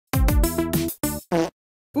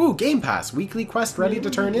Ooh, Game Pass. Weekly quest ready to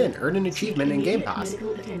turn in. Earn an achievement in Game Pass.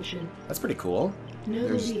 That's pretty cool.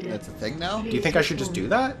 That's a thing now? Do you think I should just do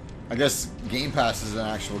that? I guess Game Pass is an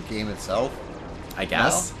actual game itself. I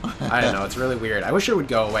guess. I don't know. It's really weird. I wish it would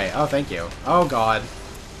go away. Oh, thank you. Oh, God.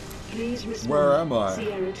 Where am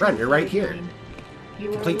I? Brent, you're right here.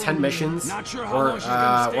 Complete 10 missions or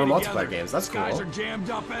multiplayer games. That's cool.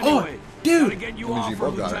 Oh, dude!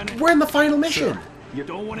 We're in the final mission! You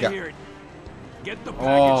don't want to hear it. Get the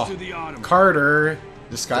Oh, package to the Autumn. Carter.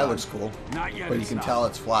 The sky looks cool, Not yet, but you it's can not. tell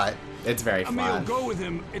it's flat. It's very I mean, flat. go with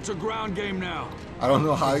him. It's a ground game now. I don't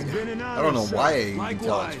know how. I don't know why you can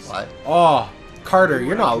tell it's Likewise. flat. Oh, Carter,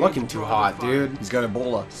 you're not looking too hot, dude. He's got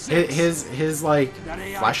Ebola. His like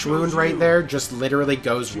flesh wound right there just literally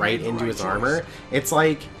goes right into his armor. It's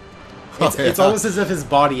like it's almost as if his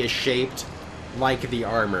body is shaped like the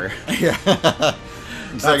armor. Yeah.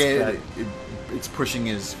 It's like it's pushing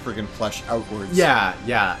his friggin' flesh outwards. Yeah,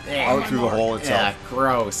 yeah. Out through the hole itself. Yeah,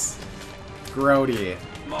 gross. Grody.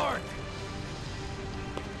 Mark.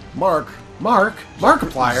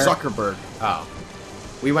 Markiplier. Zuckerberg. Oh.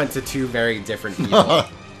 We went to two very different people.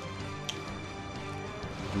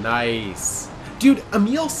 Nice. Dude,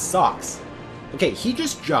 Emil sucks. Okay, he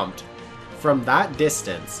just jumped from that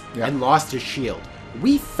distance and lost his shield.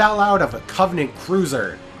 We fell out of a Covenant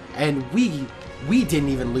cruiser, and we didn't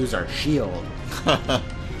even lose our shield.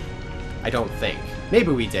 I don't think.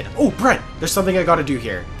 Maybe we did. Oh, Brent, there's something I gotta do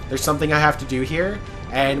here. There's something I have to do here,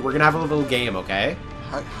 and we're gonna have a little game, okay?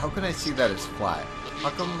 How can I see that it's flat? How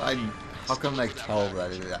come I tell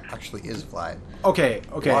that it actually is flat? Okay.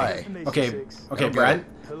 Why? Okay, Brent.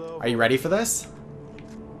 Are you ready for this?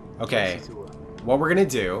 Okay. What we're gonna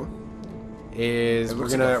do is we're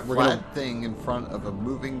gonna thing in front of a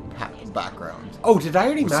moving background. Oh, did I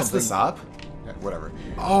already With mess this up? Yeah, whatever.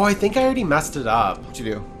 Oh, I think I already messed it up. What you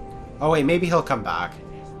do? Oh wait, maybe he'll come back.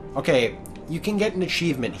 Okay, you can get an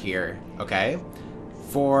achievement here, okay?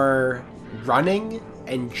 For running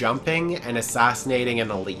and jumping and assassinating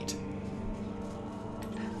an elite.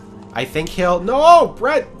 I think he'll... No,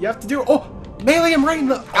 Brett, you have to do... Oh, melee him right in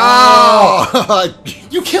the... Oh!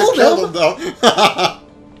 You killed him! though.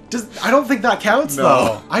 I don't think that counts, No.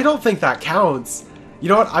 though. I don't think that counts. You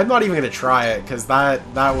know what? I'm not even gonna try it because that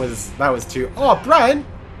was too. Oh, Brent.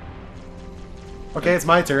 Okay, it's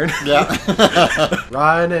my turn. Yeah.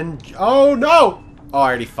 Run and oh no! Oh, I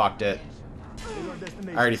already fucked it.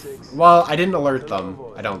 Well, I didn't alert them.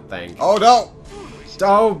 I don't think. Oh no!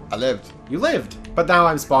 Oh, I lived. you lived, but now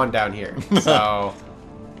I'm spawned down here. So,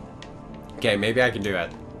 okay, maybe I can do it.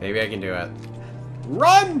 Maybe I can do it.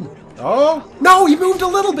 Run! Oh no, he moved a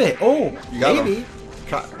little bit. Oh, You got maybe. him.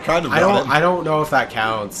 Kind of. I don't know if that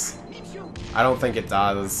counts. I don't think it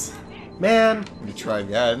does. Man. You try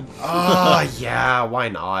again. Oh, yeah, why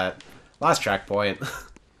not? Last checkpoint.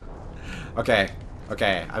 Okay.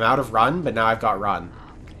 I'm out of run, but now I've got run.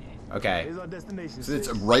 Okay. So it's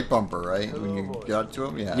a right bumper, right? When you get up to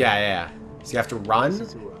him, yeah. Yeah. So you have to run,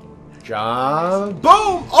 jump,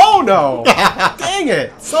 boom! Oh no! Dang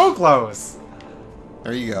it! So close.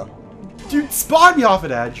 There you go. Dude, spawn me off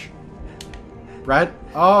an edge. Brent?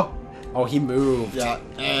 Oh, he moved. Yeah,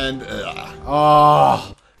 and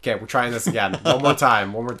Oh. Okay, we're trying this again. One more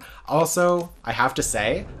time. Also, I have to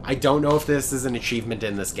say, I don't know if this is an achievement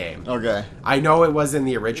in this game. okay. I know it was in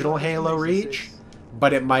the original Halo Reach,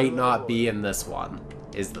 but it might not be in this one,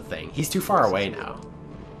 is the thing. He's too far away now.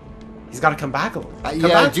 He's got to come back a little.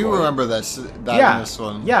 Yeah, I do remember this. In this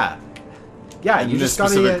one. Yeah. Yeah, In you this just got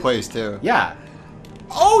specific to... place too. Yeah.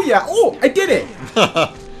 Oh, yeah. Oh, I did it.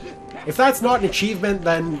 If that's not an achievement,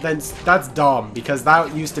 then that's dumb, because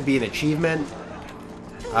that used to be an achievement.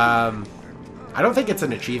 I don't think it's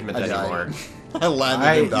an achievement anymore. I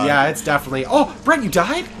landed and died. Yeah, it's definitely... Oh, Brent, you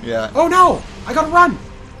died? Yeah. Oh, no. I gotta run.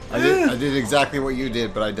 I did exactly what you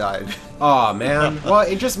did, but I died. Oh, man. Well,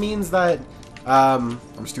 it just means that... I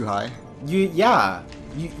was too high. You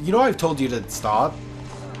know I've told you to stop,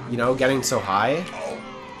 getting so high.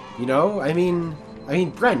 I mean,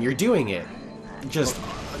 Brent, you're doing it. Just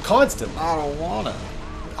constantly. I don't wanna.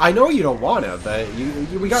 I know you don't wanna, but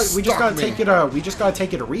we just gotta take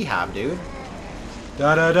it to rehab, dude.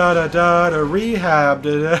 Da da da da da da rehab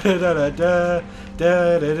da da da da da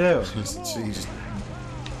da da da. So you just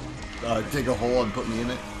dig a hole and put me in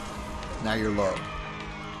it. Now you're low.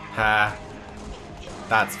 Ha.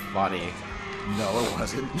 That's funny. No, it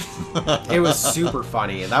wasn't. It was super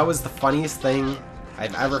funny. That was the funniest thing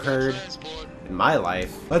I've ever heard in my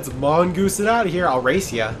life. Let's mongoose it out of here. I'll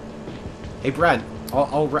race ya. Hey, Brent.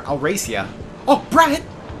 I'll race ya. Oh, Brent!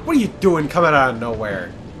 What are you doing coming out of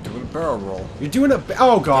nowhere? Doing a barrel roll. You're doing a...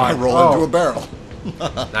 Oh, God. I roll into a barrel.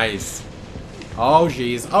 Nice. Oh,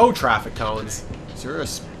 jeez. Oh, traffic cones. Is there a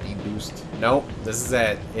speed boost? Nope, this is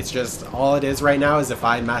it. It's just, all it is right now is if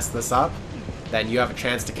I mess this up, then you have a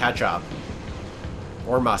chance to catch up.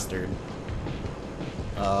 Or mustard.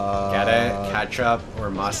 Get it? Ketchup or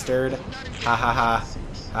mustard? Ha ha ha.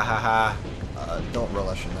 Ha ha ha. Don't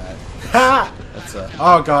relish in that. Ha! That's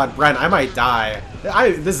Oh god, Brent, I might die.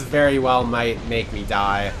 This very well might make me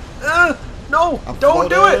die. No! I'm Don't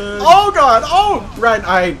do it! floating. Oh god! Oh! Brent,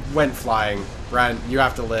 I went flying. Brent, you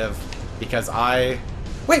have to live. Because I...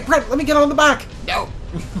 Wait, Brent, let me get on the back! no.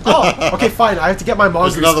 Oh! Okay, fine, I have to get my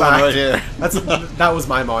mongoose There's another back. one right here. That was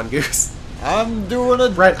my mongoose. I'm doing a.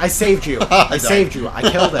 Brent, I saved you. I I saved you. I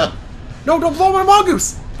killed him. No, don't blow my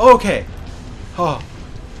mongoose! Okay. Oh.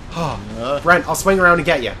 Oh. Brent, I'll swing around and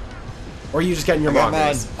get you. Or are you just getting your I got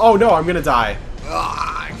mongoose? mine. Oh no, I'm gonna die.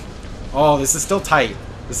 Ah. Oh, this is still tight.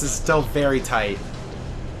 This is still very tight.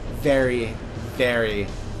 Very, very,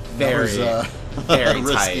 very, very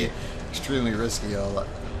risky. tight. Extremely risky.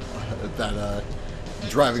 That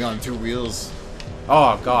driving on two wheels.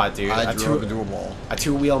 Oh god, dude. I drove into a wall. A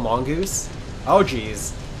two-wheel mongoose? Oh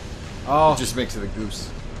jeez. Oh. It just makes it a goose.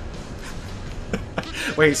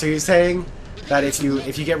 Wait, so you're saying that if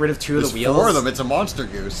you get rid of two of There's the wheels? four of them. It's a monster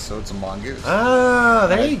goose, so it's a mongoose. Ah,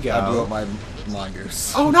 there you go. I blew up my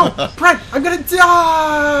mongoose. Oh no, Brent, I'm gonna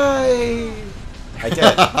die! I did.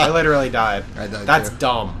 I literally died. I died That's too.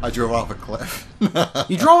 dumb. I drove off a cliff.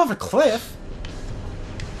 You drove off a cliff?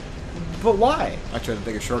 But why? I tried to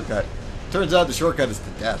take a shortcut. Turns out the shortcut is to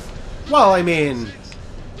death. Well, I mean...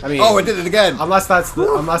 Oh, I did it again! Unless that's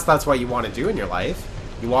what you want to do in your life.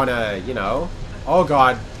 You want to, you know... Oh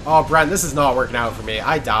god. Oh, Brent, this is not working out for me.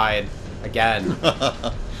 I died. Again.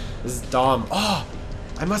 This is dumb. Oh!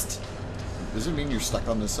 I must... Does it mean you're stuck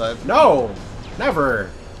on this side? No!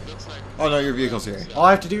 Never! Oh no, your vehicle's here. All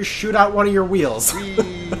I have to do is shoot out one of your wheels. Whee!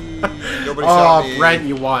 Nobody shot Oh, me. Brent,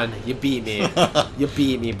 you won. You beat me. You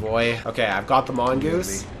beat me, boy. Okay, I've got the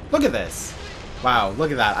mongoose. Look at this. Wow,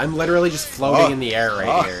 look at that. I'm literally just floating in the air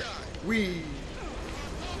right here. Whee!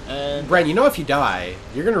 And Brent, you know if you die,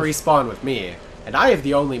 you're gonna respawn with me. And I have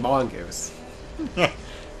the only mongoose.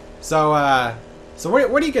 So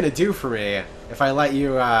what are you gonna do for me if I let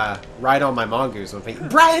you ride on my mongoose with me?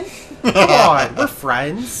 Brent! Come on, we're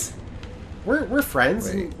friends. We're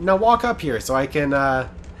friends. Wait. Now walk up here so I can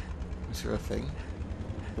is there a thing?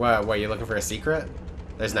 What, you looking for a secret?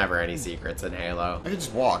 There's never any secrets in Halo. I can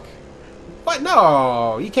just walk. What?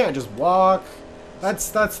 No, you can't just walk.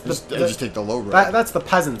 That's I just take the low road. that's the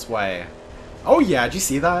peasant's way. Oh yeah, did you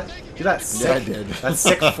see that? Did that sick? Yeah, I did. That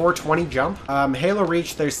sick 420 jump. Halo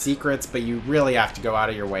Reach, there's secrets, but you really have to go out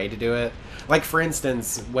of your way to do it. Like for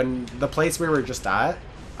instance, when the place we were just at,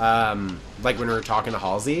 like when we were talking to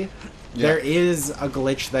Halsey, there is a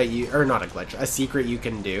glitch that or not a glitch, a secret you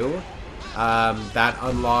can do. That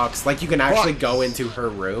unlocks, like you can actually go into her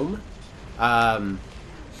room.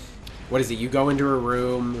 What is it? You go into her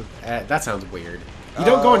room. That sounds weird. You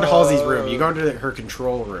don't go into Halsey's room. You go into her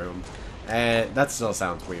control room. And that still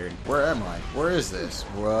sounds weird. Where am I? Where is this?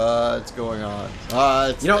 What's going on?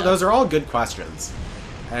 It's You know, death. those are all good questions.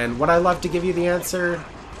 And would I love to give you the answer?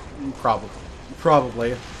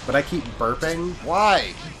 Probably. But I keep burping.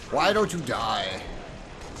 Why? Why don't you die?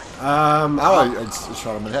 Oh, I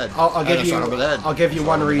shot him in the head. I'll give Shot him in the head. I'll give you Shot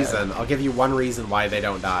one him in the reason. head. I'll give you one reason why they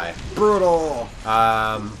don't die. Brutal.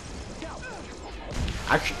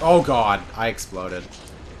 Actually, oh god, I exploded.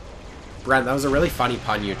 Brent, that was a really funny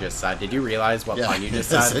pun you just said. Did you realize what pun you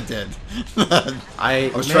just yes, said? I did.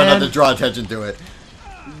 I was trying not to draw attention to it.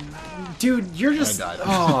 Dude, you're just... I died.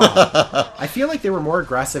 Oh, I feel like they were more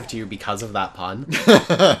aggressive to you because of that pun.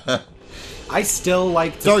 I still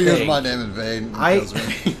like to Don't think... use my name in vain. It kills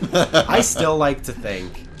me. I still like to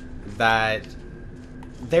think that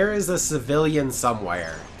there is a civilian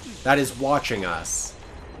somewhere that is watching us.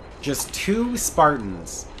 Just two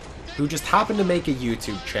Spartans who just happen to make a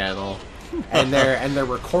YouTube channel, and they're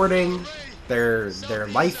recording their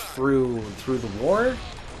life through the war,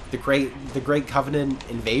 the Great Covenant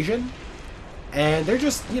invasion, and they're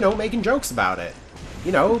just, you know, making jokes about it.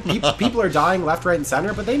 You know, people are dying left, right, and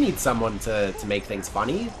center, but they need someone to make things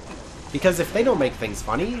funny. Because if they don't make things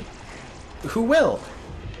funny, who will?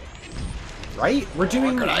 Right? We're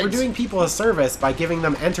doing people a service by giving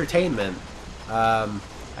them entertainment.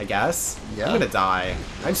 I guess. Yeah. I'm gonna die.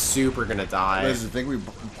 I'm super gonna die. That is the thing we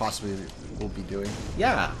possibly will be doing.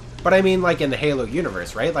 Yeah. But I mean, like, in the Halo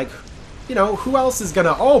universe, right? Like, you know, who else is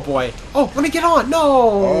gonna... Oh, boy. Oh, let me get on. No!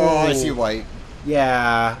 Oh, I see white.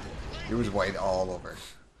 Yeah. It was white all over.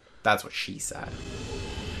 That's what she said.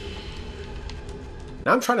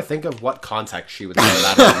 Now I'm trying to think of what context she would say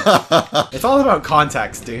that in. It's all about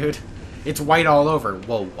context, dude. It's white all over.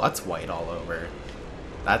 Well, what's white all over?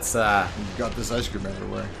 That's, You've got this ice cream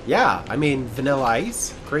everywhere. yeah, I mean, vanilla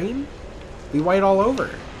ice cream? Be white all over.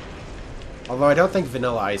 Although I don't think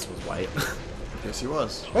vanilla ice was white. Yes, he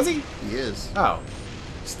was. Was he? He is. Oh.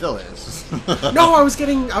 Still is. No, I was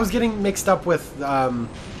getting mixed up with,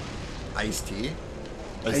 Iced tea?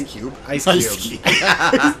 Ice Cube? Ice Ice Cube.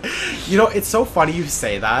 tea. You know, it's so funny you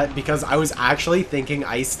say that because I was actually thinking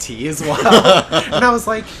iced tea as well. And I was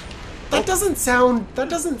like, that doesn't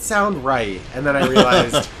sound right. And then I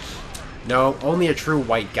realized, no, only a true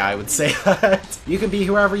white guy would say that. You can be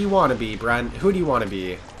whoever you want to be, Brent. Who do you want to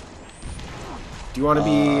be? Do you want to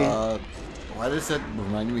be... Why does that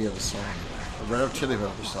remind me of a song? A Red Hot Chili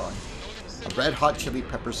Pepper song. A Red Hot Chili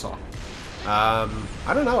Pepper song. I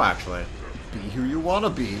don't know, actually. Be who you want to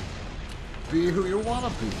be. Be who you want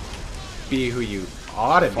to be. Be who you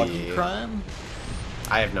ought to Funky be. crime?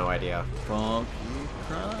 I have no idea. Funky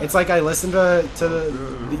crime? It's like I listen to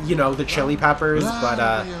you know, the Chili Peppers, but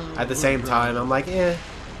at the same time I'm like, eh.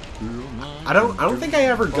 I don't think I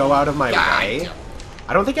ever go out of my way.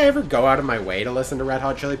 I don't think I ever go out of my way to listen to Red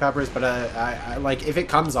Hot Chili Peppers, but I like if it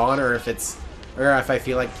comes on or if I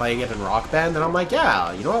feel like playing it in Rock Band, then I'm like,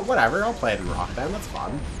 yeah, you know what, whatever, I'll play it in Rock Band. That's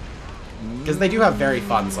fun. Because they do have very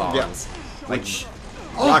fun songs. Yeah. Like,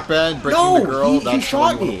 Rock Band, Breaking the Girl, that's he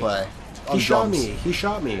shot what me. you want to play. He shot me. He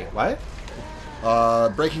shot me.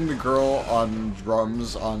 What? Breaking the Girl on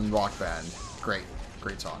drums on Rock Band. Great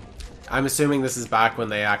song. I'm assuming this is back when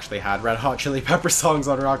they actually had Red Hot Chili Pepper songs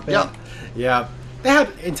on Rock Band. Yeah. Yeah. They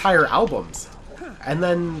had entire albums. And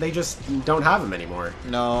then they just don't have them anymore.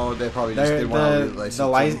 No, they probably just didn't want to release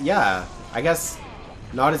it. Yeah. I guess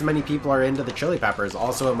not as many people are into the Chili Peppers.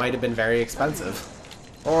 Also, it might have been very expensive.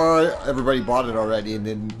 Or everybody bought it already and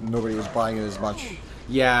then nobody was buying it as much.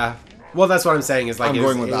 Yeah. Well, that's what I'm saying is like I'm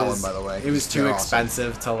going with that one, by the way. It was too They're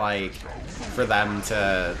expensive to like for them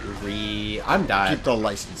to I'm dead. Keep the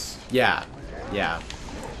license. Yeah. Yeah.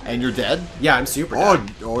 And you're dead? Yeah, I'm super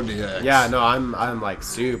dead. Oh, yeah. Yeah, no, I'm like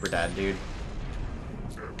super dead, dude.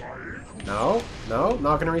 No,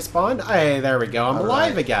 not gonna respawn. Hey, there we go. I'm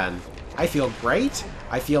alive again. I feel great.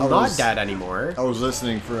 I feel not dead anymore. I was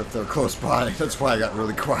listening for if they're close by. That's why I got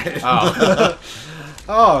really quiet. Oh.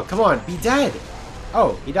 Oh, come on, be dead.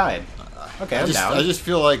 Oh, he died. Okay, I'm down. I just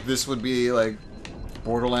feel like this would be like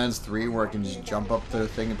Borderlands 3 where I can just jump up to the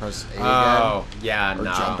thing and press A again. Oh, yeah, or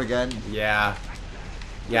no. jump again. Yeah.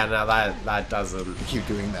 Yeah, no, that doesn't. Keep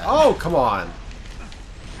doing that. Oh, come on.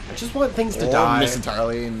 I just want things to die. Miss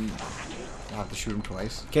entirely and have to shoot him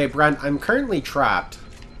twice. Okay, Brent, I'm currently trapped.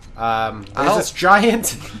 There's this giant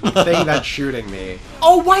thing that's shooting me.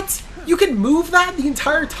 Oh, what? You can move that the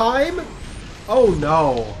entire time? Oh,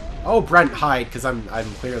 no. Oh, Brent, hide, because I'm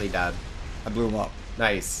clearly dead. I blew him up.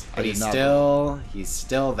 Nice. But did he's not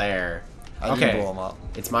still there. I didn't blow him up.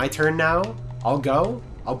 It's my turn now. I'll go.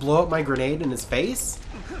 I'll blow up my grenade in his face.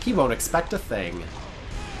 He won't expect a thing.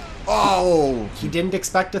 Oh! He didn't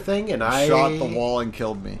expect a thing, and I... shot the wall and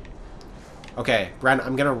killed me. Okay, Brent,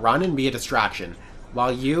 I'm gonna run and be a distraction.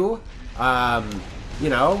 While you, you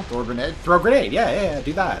know... Throw a grenade? Throw a grenade, yeah,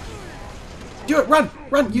 do that. Do it, run!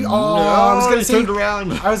 You... Oh, no, I was gonna say... turned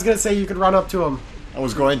around. I was gonna say you could run up to him. I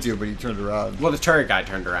was going to, but he turned around. Well, the turret guy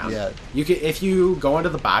turned around. Yeah. You can, if you go into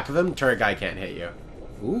the back of him, the turret guy can't hit you.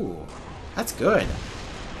 Ooh, that's good.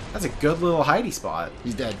 That's a good little hidey spot.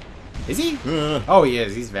 He's dead. Is he? Oh, he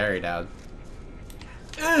is. He's very dead.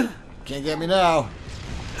 Can't get me now.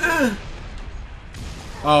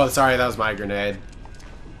 Oh, sorry, that was my grenade.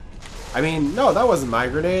 I mean, no, that wasn't my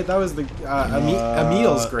grenade. That was the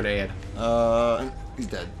Emil's grenade. He's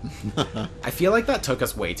dead. I feel like that took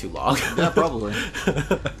us way too long. Yeah, probably.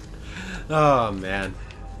 Oh man,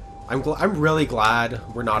 I'm really glad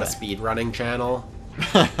we're not a speed running channel.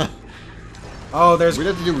 Oh, We'd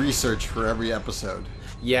have to do research for every episode.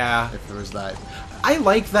 Yeah. If there was that. I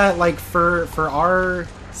like that, like, for our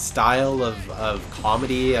style of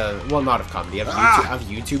comedy, well, not of comedy, of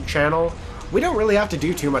YouTube channel, we don't really have to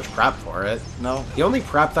do too much prep for it. No. The only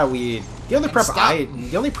prep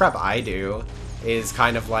I do is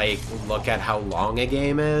kind of, like, look at how long a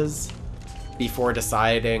game is before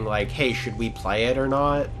deciding, like, hey, should we play it or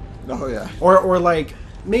not? Oh, yeah. Or like,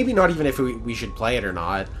 maybe not even if we should play it or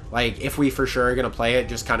not. Like, if we for sure are going to play it,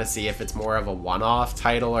 just kind of see if it's more of a one-off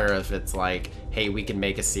title or if it's like, hey, we can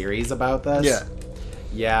make a series about this. Yeah.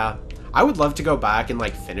 Yeah. I would love to go back and,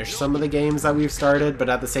 like, finish some of the games that we've started, but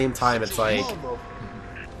at the same time, it's like...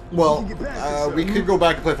 Well, we could go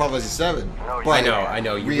back and play Final Fantasy 7. But I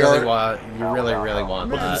know. You really want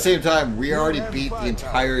But at the same time, we already beat the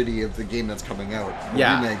entirety of the game that's coming out. The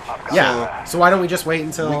Yeah. remake. Yeah. So why don't we just wait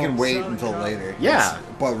until... We can wait until later. Yeah.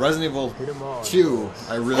 But Resident Evil 2,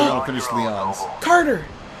 I really want to finish Leon's. Carter!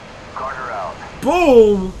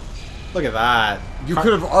 Boom! Look at that. You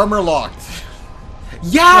could have armor locked.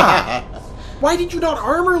 Yeah! Why did you not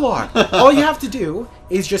armor lock? All you have to do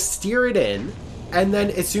is just steer it in, and then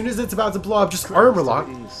as soon as it's about to blow up, just armor lock.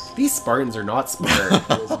 These Spartans are not smart.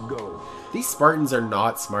 These Spartans are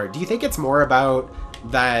not smart. Do you think it's more about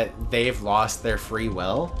that they've lost their free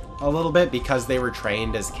will a little bit because they were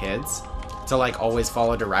trained as kids to like always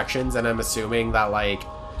follow directions, and I'm assuming that like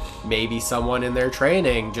maybe someone in their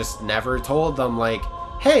training just never told them like,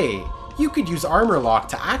 hey, you could use armor lock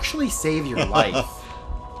to actually save your life.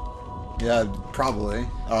 Yeah, probably.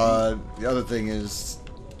 The other thing is,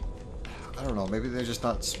 I don't know. Maybe they're just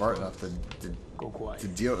not smart enough to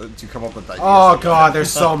come up with ideas. Oh god,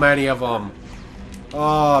 there's so many of them.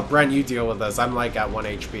 Oh, Brent, you deal with this. I'm like at 1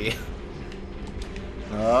 HP.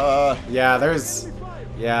 Yeah, there's.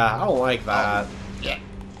 Yeah, I don't like that. Yeah.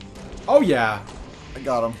 Oh yeah. I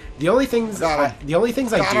got him. The only things I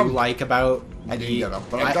do like about I didn't get him,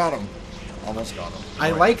 but I got him. Almost got him.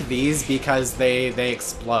 I like these because they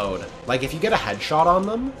explode. Like if you get a headshot on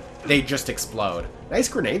them, they just explode. Nice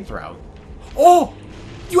grenade throw. Oh,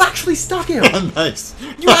 you actually stuck him. Nice.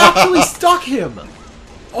 You actually stuck him.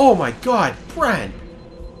 Oh my god, Brent.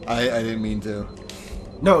 I didn't mean to.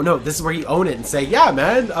 No, this is where you own it and say, yeah,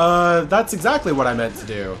 man, that's exactly what I meant to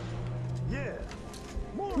do.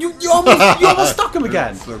 You almost stuck him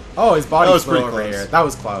again. Oh, his body flew over here. That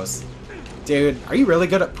was close. Dude, are you really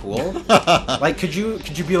good at pool? Like, could you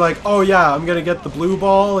be like, oh yeah, I'm gonna get the blue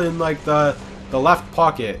ball in like the left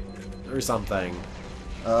pocket or something?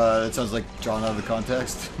 It sounds like John out of the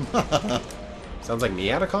context. Sounds like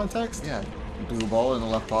me out of context? Yeah, blue ball in the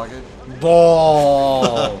left pocket.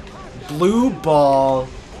 Ball. Blue ball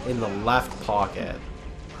in the left pocket.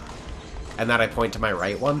 And then I point to my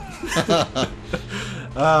right one.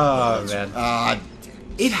 Oh, man.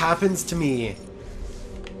 It happens to me.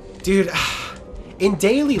 Dude, in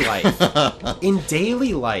daily life.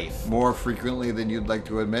 More frequently than you'd like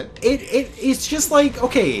to admit? It's just like,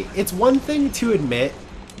 okay, it's one thing to admit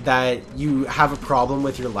that you have a problem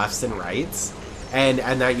with your lefts and rights. And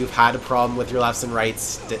that you've had a problem with your lefts and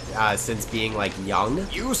rights since being, like, young.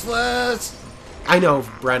 Useless! I know,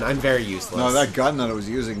 Brent, I'm very useless. No, that gun that I was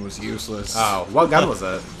using was useless. Oh, what gun was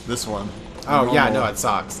it? This one. Oh, yeah, no, it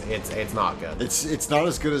sucks. It's not good. It's not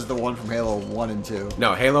as good as the one from Halo 1 and 2.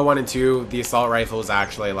 No, Halo 1 and 2, the assault rifle is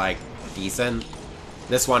actually, like, decent.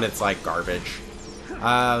 This one, it's, like, garbage.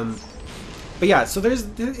 But yeah, so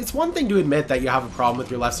it's one thing to admit that you have a problem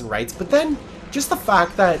with your lefts and rights, but then just the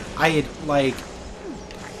fact that I had, like,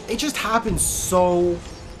 it just happens so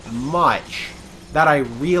much that I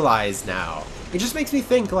realize now. It just makes me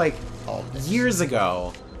think, like, years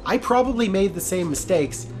ago, I probably made the same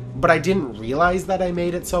mistakes, but I didn't realize that I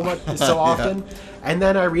made it so often. Yeah. And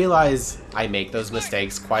then I realize I make those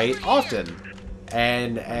mistakes quite often.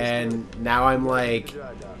 And now I'm like,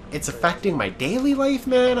 it's affecting my daily life,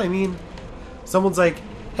 man. I mean, someone's like,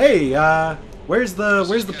 hey, where's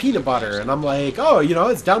the peanut butter? And I'm like, oh, you know,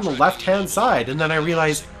 it's down the left-hand side. And then I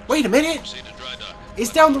realize, wait a minute,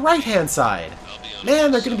 it's down the right-hand side.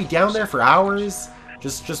 Man, they're gonna be down there for hours,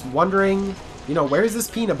 just wondering, you know, where's this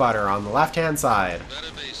peanut butter on the left-hand side?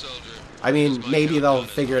 I mean, maybe they'll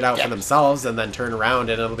figure it out for themselves and then turn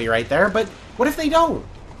around and it'll be right there, but what if they don't?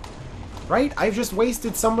 Right? I've just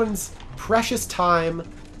wasted someone's precious time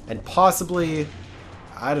and possibly,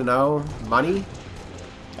 I don't know, money?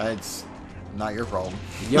 It's not your problem.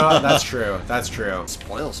 Yeah, that's true. That's true.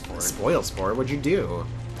 Spoil sport. Spoil sport? What'd you do?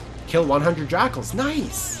 Kill 100 jackals.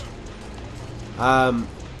 Nice!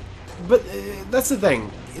 But that's the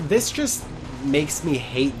thing. This just makes me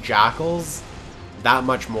hate jackals that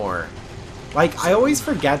much more. Like, I always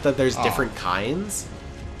forget that there's different kinds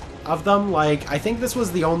of them. Like, I think this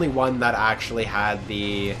was the only one that actually had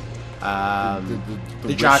the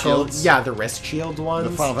jackal. Shields? Yeah, the wrist shield ones.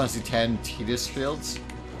 The Final Fantasy X Tidus shields?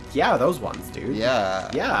 Yeah, those ones, dude. Yeah.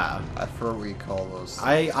 Yeah. I forget what you call those.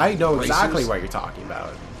 I know exactly what you're talking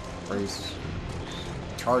about. Braces.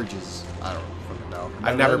 Charges. I don't fucking know.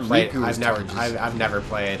 I've never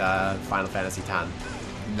played Final Fantasy X.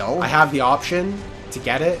 No? I have the option to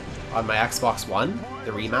get it on my Xbox One,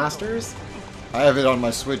 the remasters. I have it on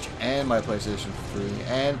my Switch and my PlayStation 3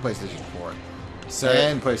 and PlayStation 4.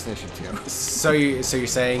 And PlayStation 2. So you're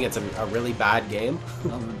saying it's a really bad game?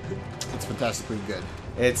 It's fantastically good.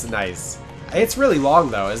 It's nice. It's really long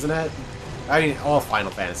though, isn't it? I mean, all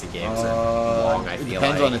Final Fantasy games are long, I feel like.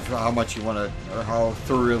 It depends on how much you want to, or how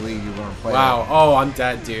thoroughly you want to play Wow. it. Oh, I'm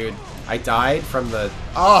dead, dude. I died from the...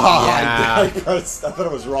 Oh, Yeah. I thought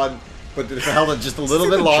it was run, but it held it just a little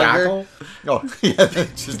See bit the longer. jackal? Oh, yeah,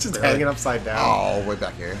 just barely. hanging upside down. Oh, way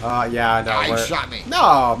back here. Yeah, no. He shot me.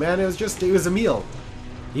 No, man, it was Emil.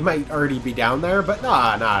 He might already be down there, but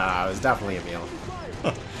nah, it was definitely Emil.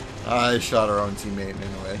 I shot our own teammate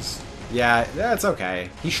anyways. Yeah, that's okay.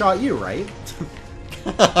 He shot you, right?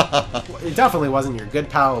 It definitely wasn't your good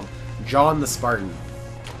pal, John the Spartan.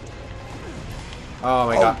 Oh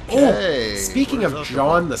my god. Okay. Oh, speaking of Where's that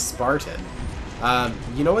John the Spartan,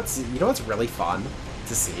 you know what's really fun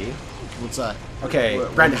to see? What's that? Okay,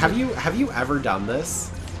 What Brent, is have it? you ever done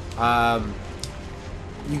this?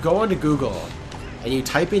 You go onto Google and you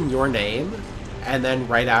type in your name, and then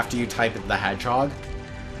right after you type in the hedgehog.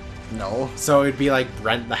 No. So it'd be like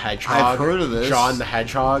Brent the Hedgehog. I've heard of this. John the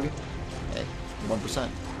Hedgehog. Hey, 1%.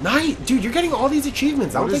 Nice, dude! You're getting all these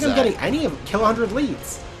achievements. I don't What think is I'm that? getting any of them. Kill 100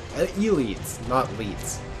 leads. Elites, not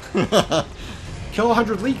leads. Kill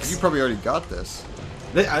 100 leaks. You probably already got this.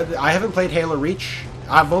 I haven't played Halo Reach.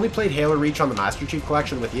 I've only played Halo Reach on the Master Chief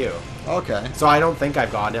Collection with you. Okay. So I don't think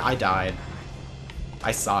I've gotten it. I died.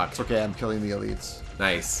 I sucked. It's okay, I'm killing the elites.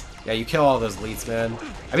 Nice. Yeah, you kill all those elites, man.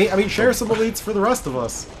 I mean, share some elites for the rest of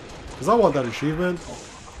us. Because I want that achievement.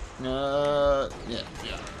 Yeah.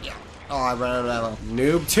 Oh, I ran out of ammo.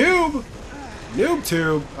 Noob Tube! Noob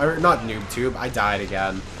Tube! Or, not Noob Tube, I died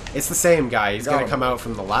again. It's the same guy. He's gonna come out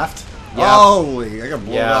from the left. Yep. Holy, I got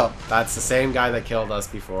blown Yeah, up. that's the same guy that killed us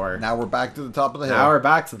before. Now we're back to the top of the hill. Now we're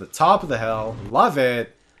back to the top of the hill. Love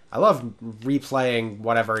it. I love replaying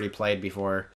what I've already played before.